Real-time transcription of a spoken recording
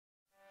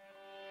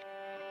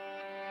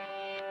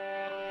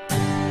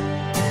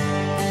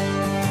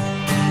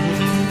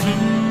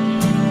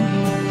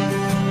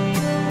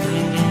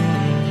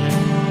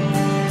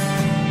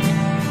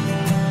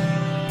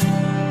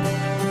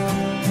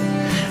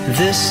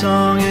This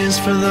song is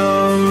for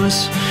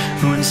those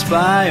who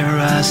inspire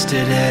us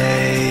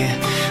today,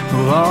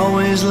 who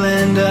always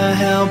lend a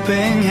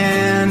helping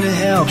hand to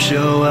help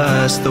show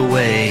us the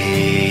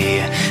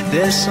way.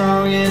 This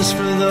song is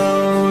for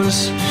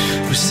those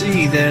who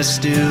see their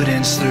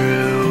students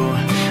through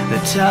the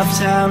tough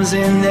times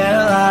in their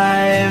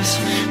lives.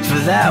 For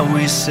that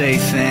we say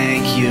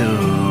thank you.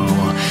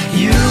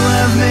 You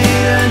have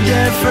made a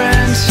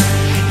difference.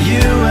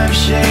 You have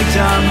shaped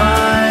our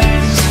minds.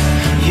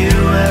 You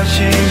have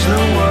changed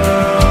the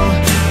world,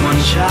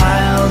 one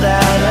child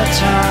at a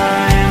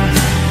time.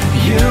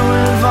 You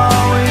have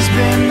always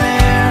been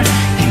there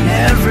in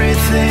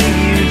everything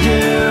you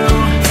do.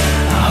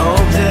 I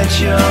hope that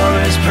you're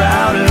as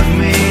proud of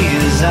me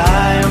as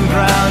I am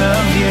proud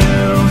of you.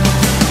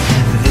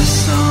 This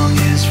song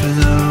is for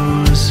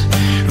those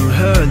who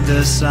heard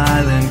the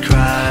silent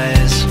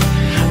cries,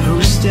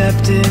 who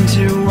stepped in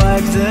to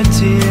wipe the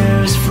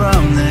tears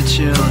from the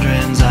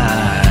children's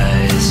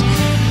eyes.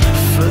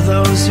 For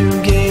those who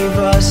gave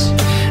us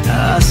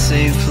a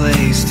safe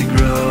place to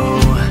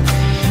grow,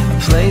 a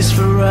place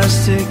for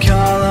us to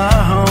call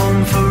our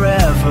home.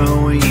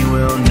 Forever we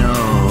will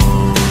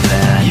know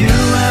that you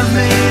have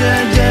made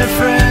a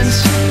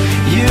difference.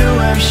 You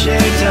have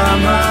shaped our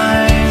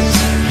minds.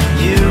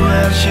 You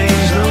have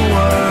changed the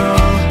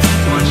world,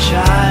 one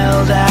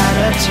child at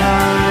a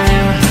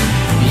time.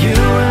 You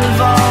have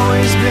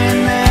always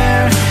been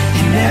there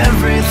in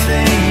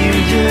everything you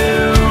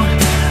do.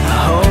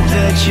 I hope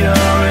that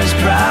you're as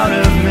proud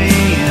of me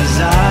as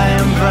I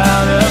am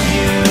proud of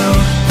you.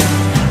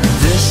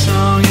 This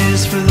song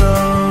is for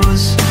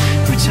those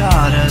who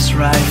taught us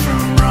right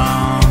from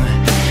wrong,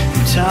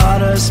 who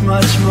taught us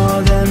much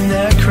more than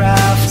their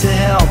craft to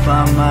help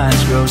our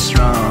minds grow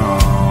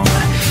strong.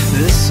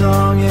 This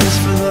song is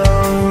for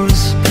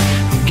those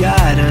who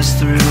guide us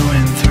through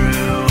and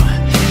through,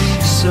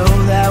 so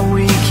that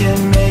we can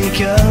make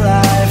a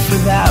life. For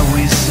that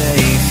we say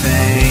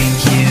thank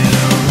you.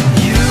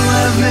 You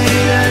have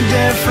made a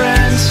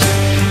difference.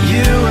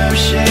 You have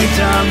shaped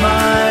our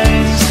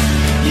minds.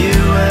 You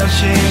have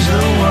changed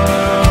the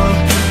world,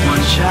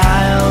 one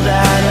child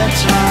at a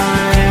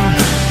time.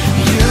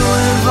 You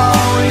have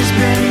always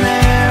been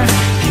there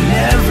in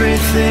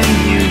everything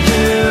you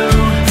do.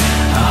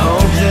 I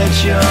hope that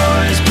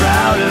you're as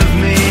proud of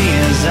me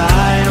as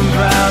I am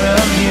proud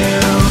of you.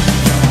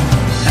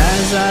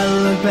 As I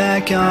look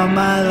back on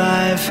my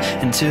life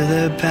and to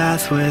the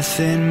path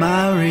within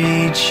my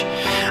reach,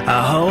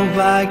 I hope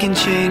I can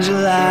change the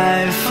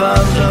life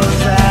of those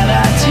that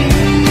I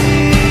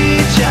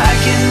teach. I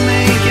can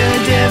make a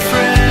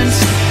difference.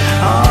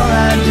 All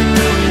I do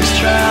is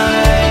try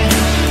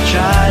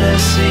to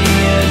see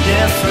a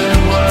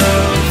different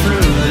world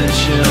through the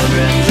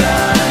children's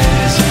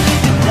eyes.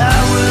 And I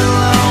will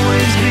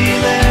always be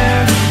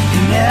there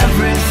in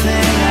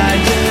everything I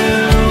do.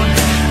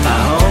 I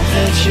hope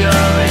that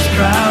you're as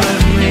proud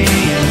of me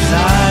as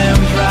I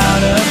am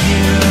proud of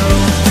you.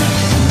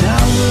 And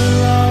I will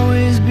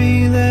always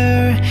be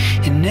there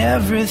in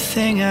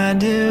everything I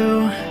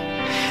do.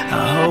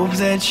 I hope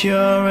that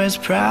you're as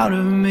proud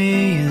of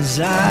me as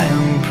I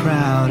am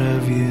proud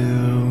of you.